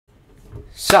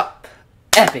Sup,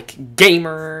 epic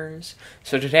gamers!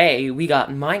 So today we got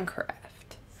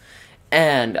Minecraft,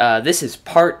 and this is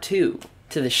part 2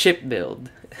 to the ship build.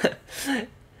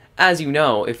 As you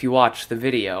know, if you watched the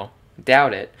video,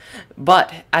 doubt it,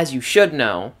 but as you should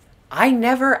know, I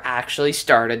never actually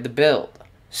started the build.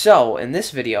 So in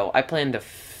this video, I plan to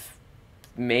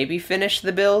maybe finish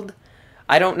the build.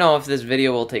 I don't know if this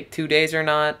video will take 2 days or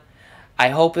not. I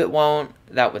hope it won't.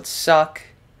 That would suck.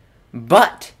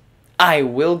 But I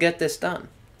will get this done.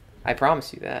 I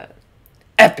promise you that.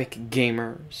 Epic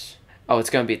gamers. Oh, it's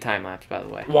gonna be a time lapse, by the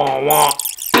way. Wah, wah.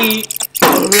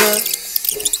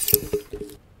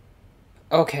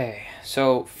 Okay,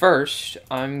 so first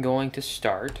I'm going to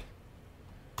start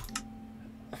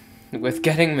with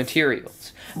getting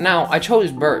materials. Now, I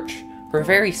chose birch for a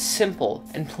very simple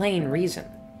and plain reason.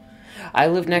 I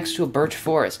live next to a birch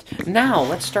forest. Now,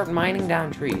 let's start mining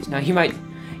down trees. Now, you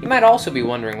might also be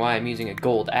wondering why I'm using a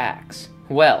gold axe.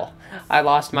 Well, I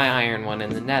lost my iron one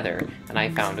in the nether, and I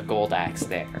found a gold axe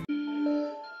there.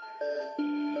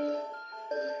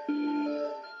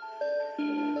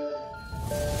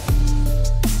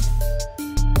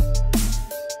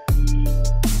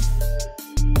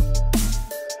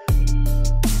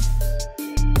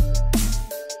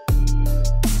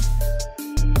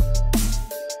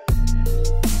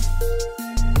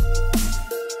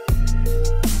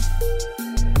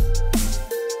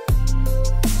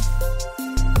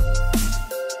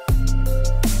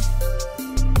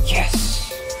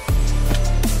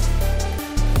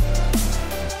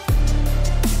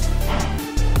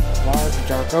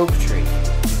 Dark oak tree.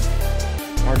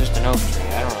 Or just an oak tree,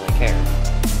 I don't really care.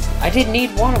 I did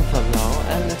need one of them though,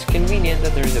 and it's convenient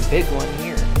that there's a big one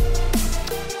here.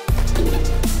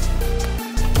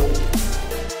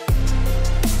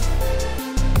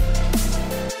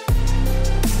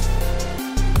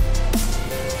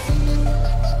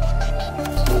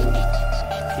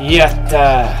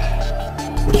 Yatta!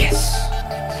 Yes!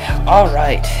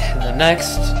 Alright, the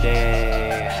next day.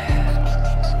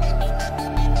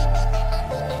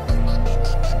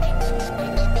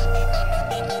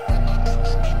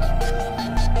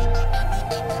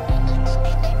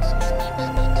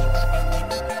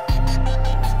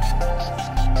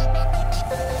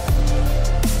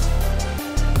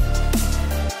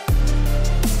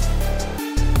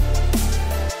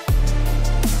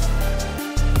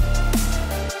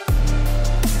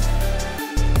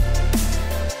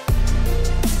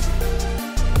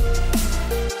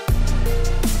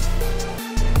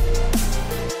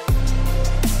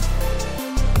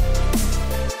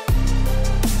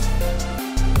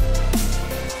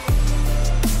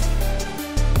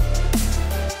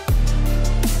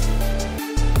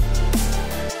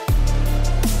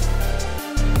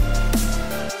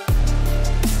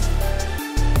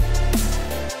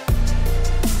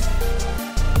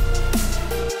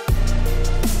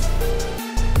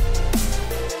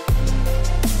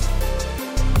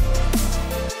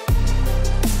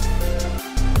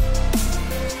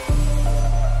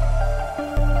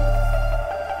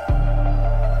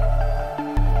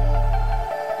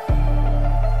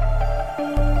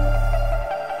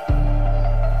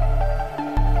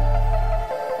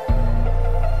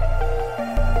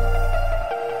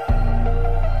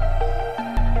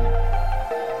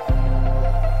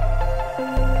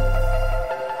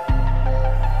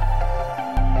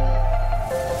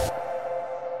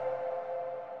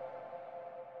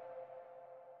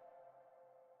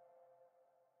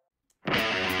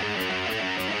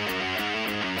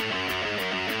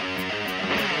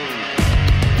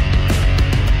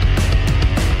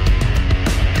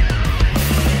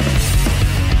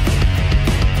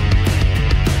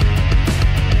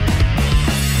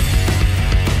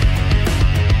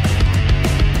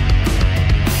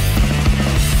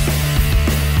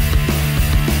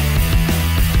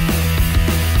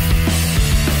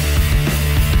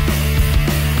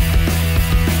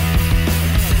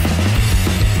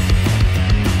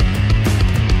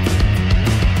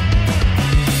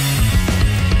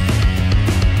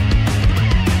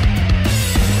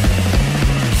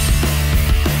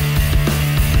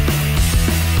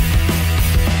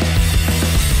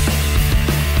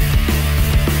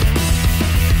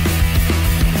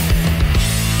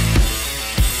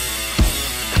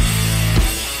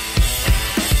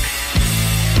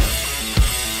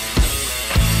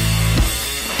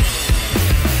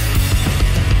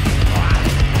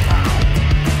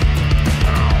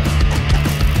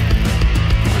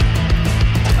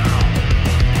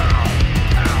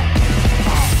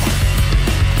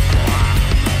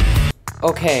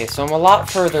 Okay, so I'm a lot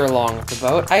further along with the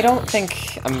boat. I don't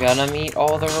think I'm gonna meet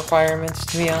all the requirements,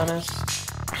 to be honest.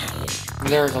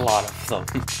 There's a lot of them.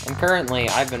 And currently,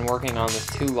 I've been working on this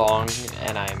too long,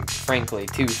 and I'm frankly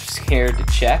too scared to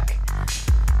check.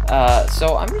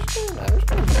 So I'm just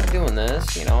gonna start doing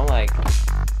this, you know, like,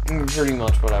 pretty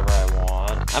much whatever I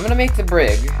want. I'm gonna make the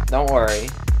brig, don't worry.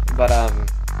 But,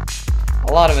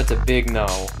 a lot of it's a big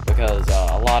no, because,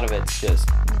 a lot of it's just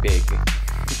big.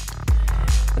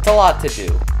 It's a lot to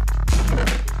do.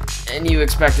 And you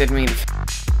expected me to...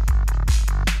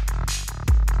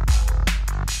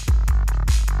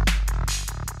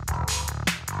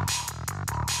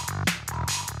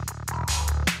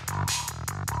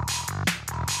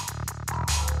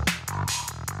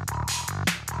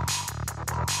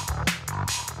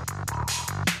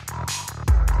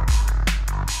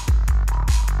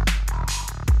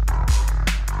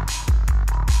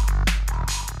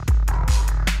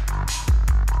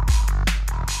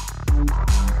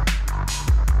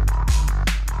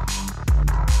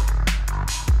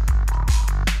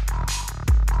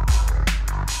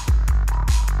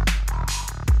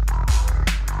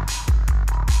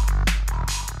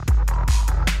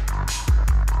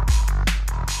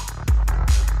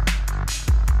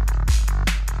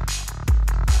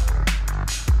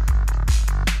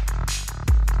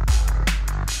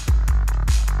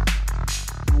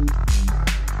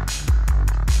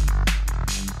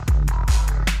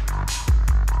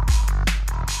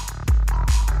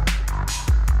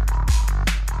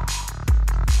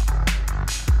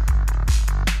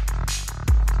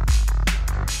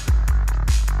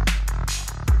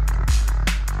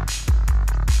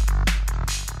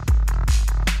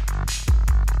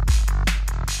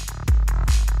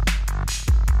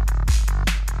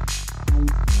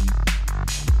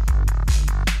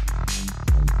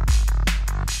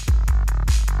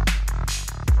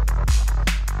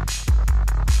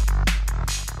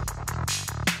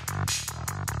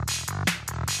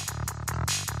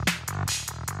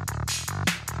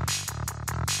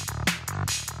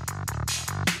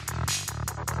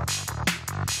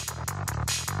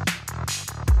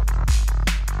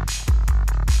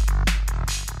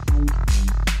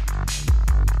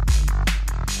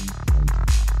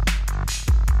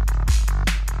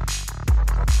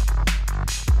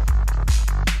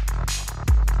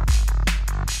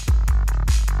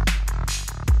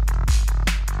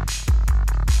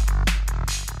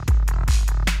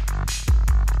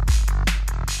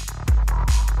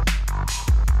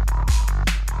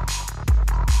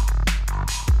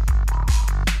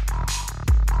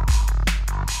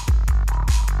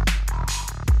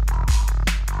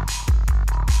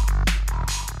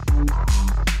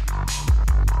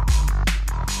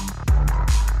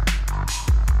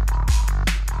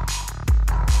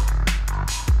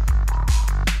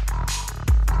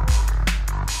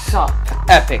 Sup,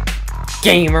 epic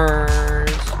gamers!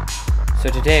 So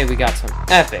today we got some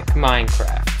epic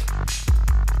Minecraft.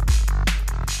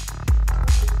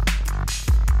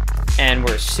 And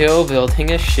we're still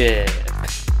building a ship.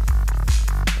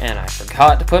 And I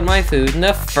forgot to put my food in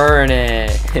the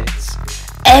furnace.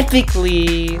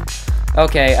 Epically!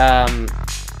 Okay,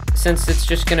 since it's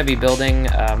just gonna be building,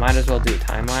 might as well do a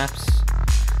time-lapse.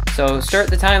 So start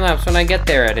the time-lapse when I get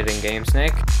there, editing game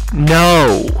Snake.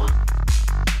 No!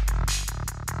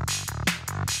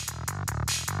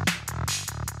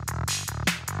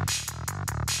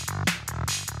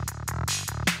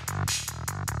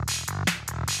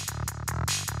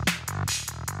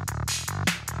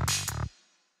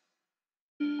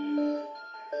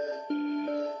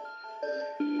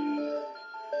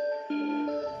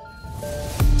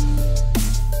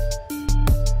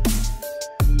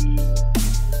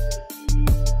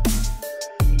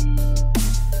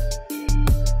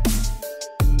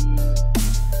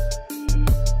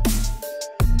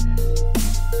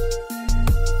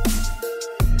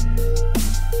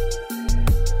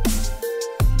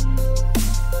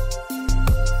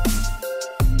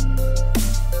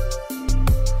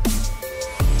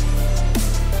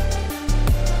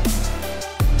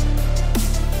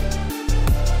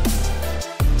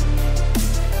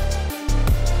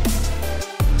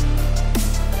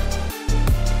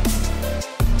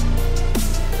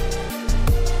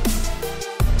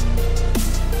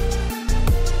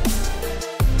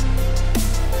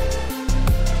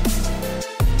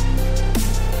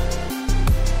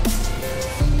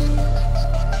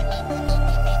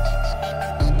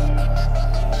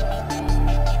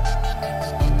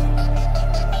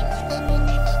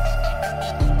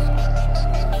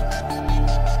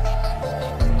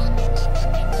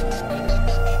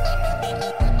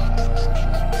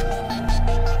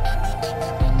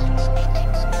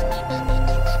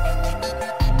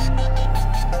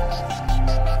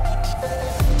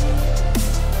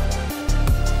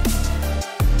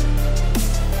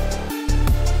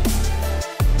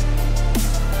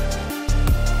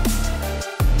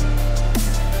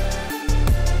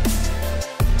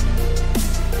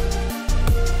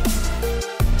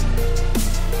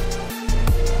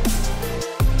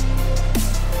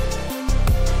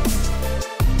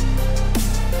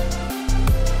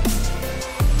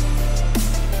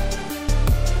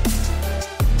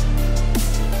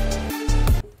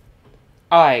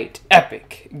 Alright,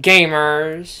 epic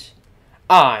gamers.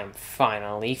 I'm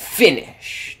finally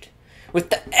finished with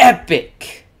the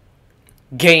epic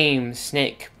Game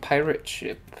Snake pirate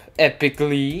ship.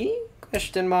 Epically?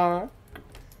 Question mark.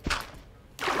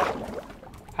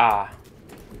 Ah,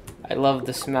 I love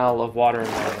the smell of water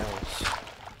in my nose.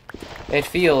 It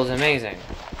feels amazing.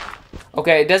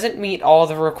 Okay, it doesn't meet all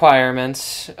the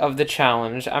requirements of the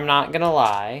challenge, I'm not gonna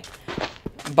lie.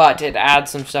 But it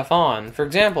adds some stuff on. For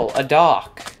example, a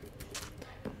dock.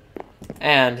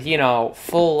 And, you know,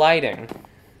 full lighting.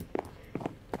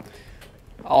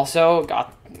 Also,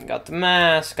 got the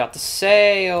mast, got the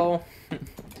sail.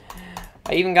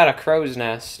 I even got a crow's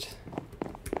nest.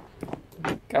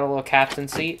 Got a little captain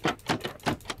seat.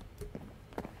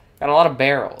 Got a lot of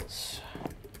barrels.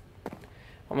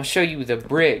 I'm gonna show you the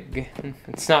brig.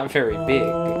 It's not very big.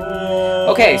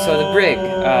 Okay, so the brig.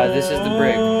 This is the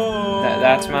brig.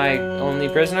 That's my only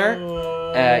prisoner.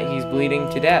 He's bleeding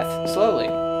to death, slowly.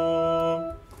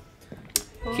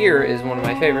 Here is one of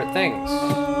my favorite things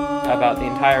about the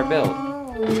entire build.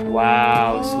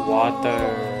 Wow, it's water.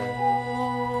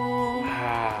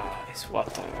 Wow, it's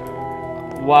water.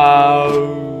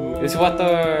 Wow, it's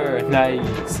water.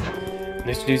 Nice.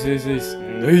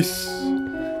 Nice.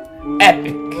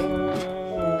 Epic.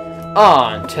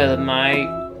 On to my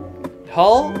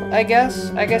hull, I guess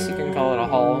you can call it a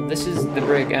hull. This is the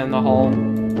brig and the hull.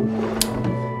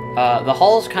 The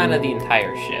hull's kind of the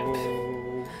entire ship.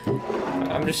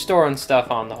 I'm just storing stuff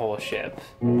on the whole ship.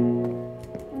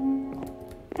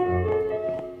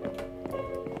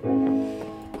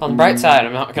 On the bright side,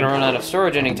 I'm not gonna run out of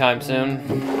storage anytime soon.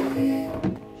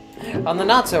 On the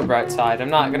not so bright side, I'm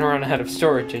not gonna run out of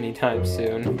storage anytime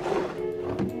soon.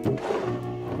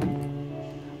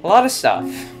 A lot of stuff,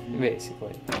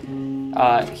 basically.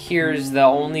 Here's the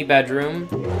only bedroom.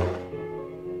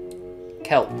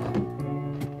 Kelp.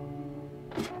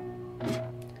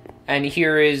 And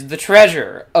here is the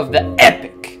treasure of the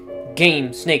epic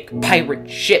Game Snake pirate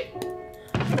ship.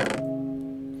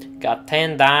 Got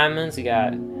 10 diamonds, you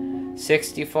got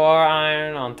 64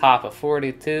 iron on top of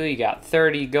 42, you got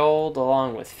 30 gold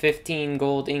along with 15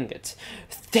 gold ingots,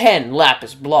 10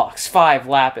 lapis blocks, 5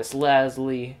 lapis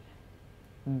lazuli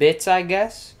bits, I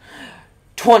guess,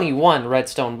 21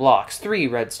 redstone blocks, 3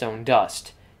 redstone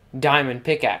dust, diamond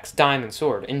pickaxe, diamond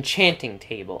sword, enchanting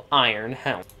table, iron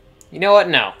helm. You know what?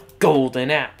 No. Golden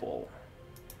apple.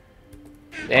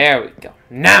 There we go.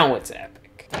 Now it's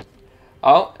epic.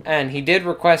 Oh, and he did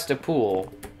request a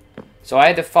pool. So I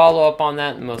had to follow up on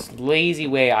that in the most lazy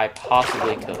way I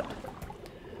possibly could.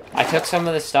 I took some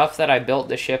of the stuff that I built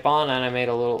the ship on and I made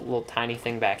a little tiny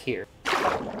thing back here.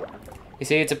 You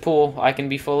see, it's a pool. I can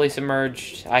be fully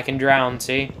submerged. I can drown,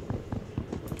 see?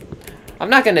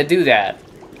 I'm not gonna do that.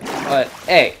 But,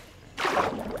 hey.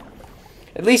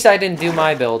 At least I didn't do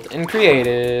my build in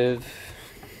creative.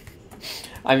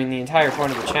 I mean, the entire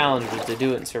point of the challenge was to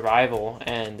do it in survival,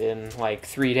 and in, like,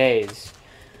 3 days.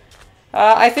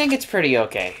 I think it's pretty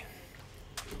okay.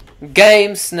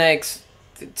 Game Snake's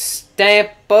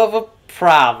stamp of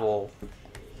approval.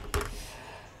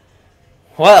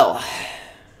 Well,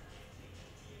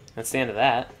 that's the end of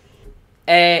that.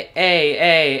 Hey,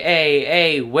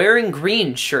 wearing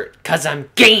green shirt, 'cause I'm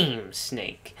Game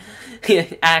Snake.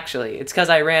 Actually, it's because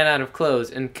I ran out of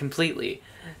clothes, and completely.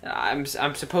 I'm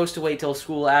supposed to wait till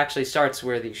school actually starts to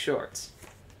wear these shorts.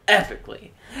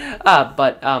 Epically.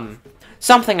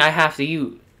 Something I have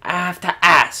to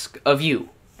ask of you.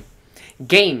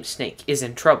 Game Snake is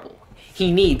in trouble.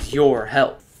 He needs your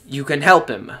help. You can help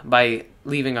him by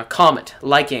leaving a comment,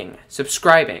 liking,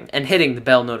 subscribing, and hitting the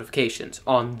bell notifications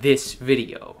on this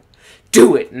video.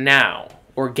 Do it now,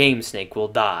 or Game Snake will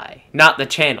die. Not the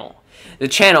channel. The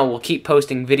channel will keep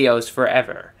posting videos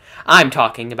forever. I'm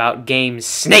talking about Game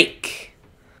Snake.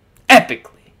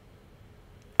 Epically.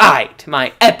 Aight,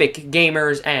 my epic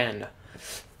gamers and...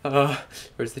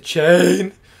 where's the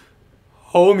chain?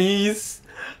 Homies.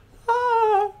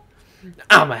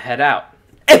 I'ma head out.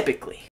 Epically.